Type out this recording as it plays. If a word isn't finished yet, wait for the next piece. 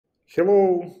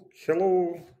Hello,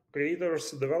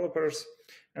 creators, developers,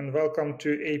 and welcome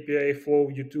to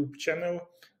APIxFlow YouTube channel.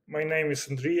 My name is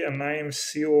Andriy, and I am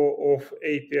CEO of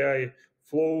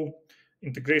APIxFlow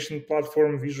integration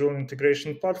platform, visual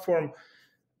integration platform.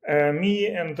 Me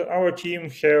and our team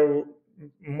have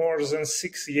more than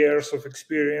 6 years of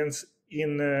experience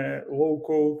in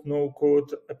low-code,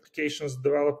 no-code applications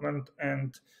development,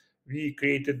 and we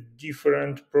created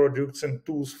different products and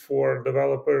tools for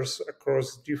developers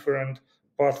across different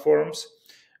platforms.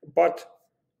 But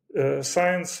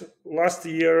since last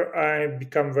year, I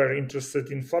become very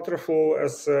interested in FlutterFlow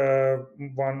as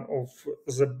one of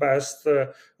the best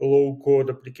low-code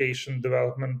application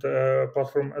development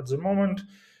platform at the moment,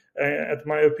 at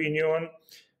my opinion.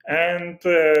 And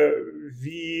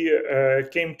we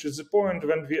came to the point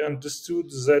when we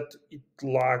understood that it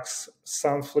lacks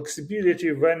some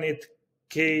flexibility when it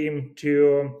came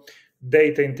to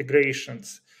data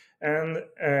integrations. And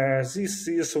this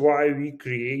is why we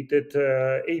created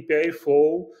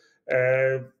APIxFlow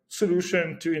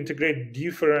solution to integrate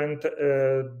different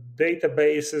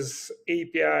databases,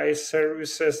 API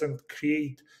services, and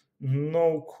create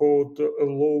no-code,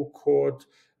 low-code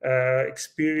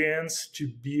experience to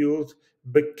build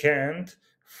backend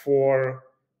for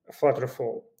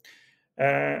FlutterFlow.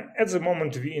 At the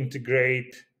moment, we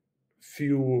integrate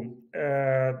few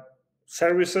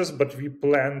services, but we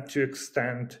plan to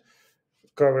extend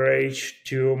coverage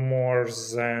to more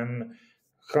than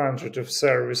 100 of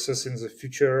services in the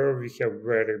future. We have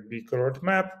very big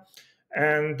roadmap.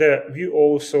 And we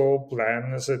also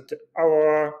plan that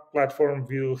our platform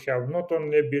will have not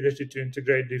only ability to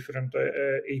integrate different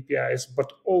APIs, but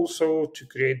also to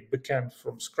create backend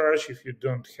from scratch if you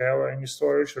don't have any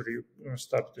storage or you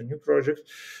start a new project.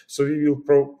 So we will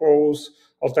propose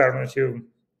alternative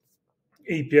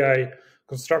API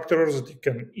constructors that you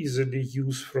can easily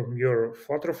use from your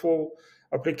FlutterFlow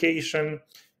application,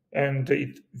 and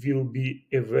it will be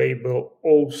available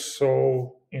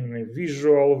also in a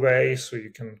visual way, so you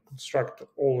can construct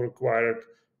all required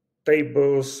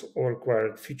tables, all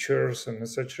required features, and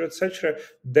etc., etc.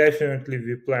 Definitely,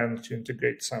 we plan to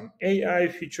integrate some AI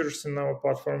features in our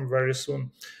platform very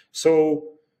soon.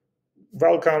 So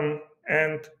welcome,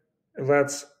 and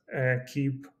let's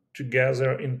keep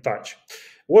together in touch.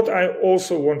 What I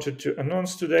also wanted to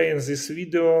announce today in this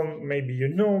video, maybe you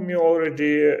know me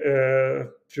already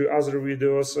through other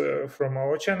videos from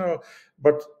our channel,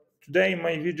 but today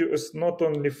my video is not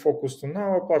only focused on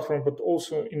our platform, but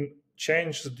also in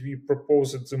change that we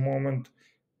propose at the moment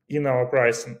in our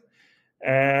pricing.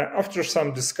 After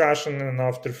some discussion and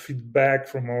after feedback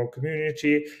from our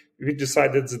community, we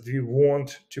decided that we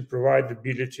want to provide the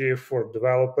ability for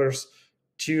developers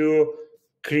to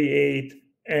create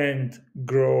and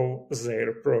grow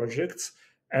their projects.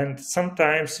 And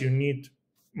sometimes you need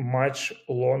much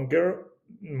longer,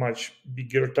 much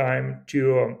bigger time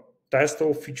to test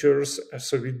all features.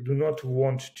 So we do not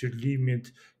want to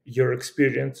limit your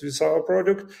experience with our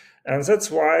product. And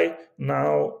that's why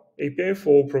now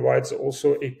APIxFlow provides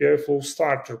also APIxFlow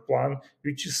starter plan,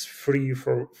 which is free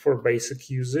for basic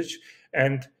usage.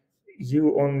 And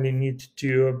you only need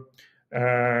to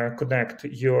connect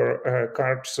your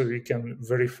card so we can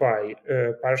verify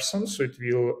person. So it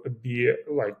will be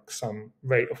like some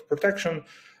way of protection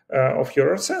of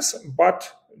your access, but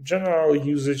general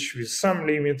usage with some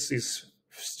limits is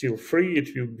still free. It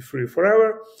will be free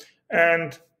forever,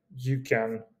 and you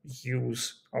can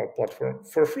use our platform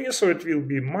for free. So it will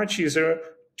be much easier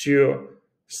to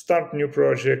start new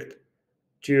project,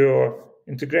 to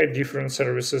integrate different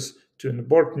services, to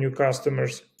onboard new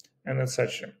customers, and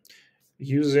etc.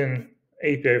 using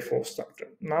APIxFlow Starter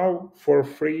now for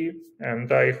free.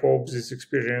 And I hope this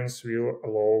experience will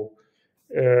allow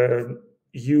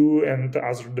you and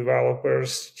other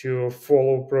developers to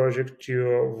follow project,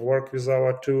 to work with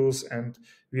our tools, and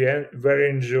we very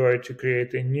enjoy to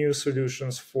create new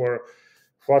solutions for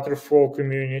FlutterFlow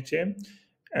community.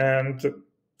 And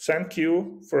thank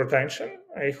you for attention.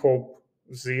 I hope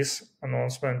this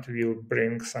announcement will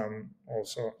bring some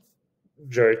also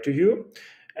joy to you,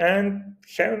 and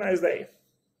have a nice day.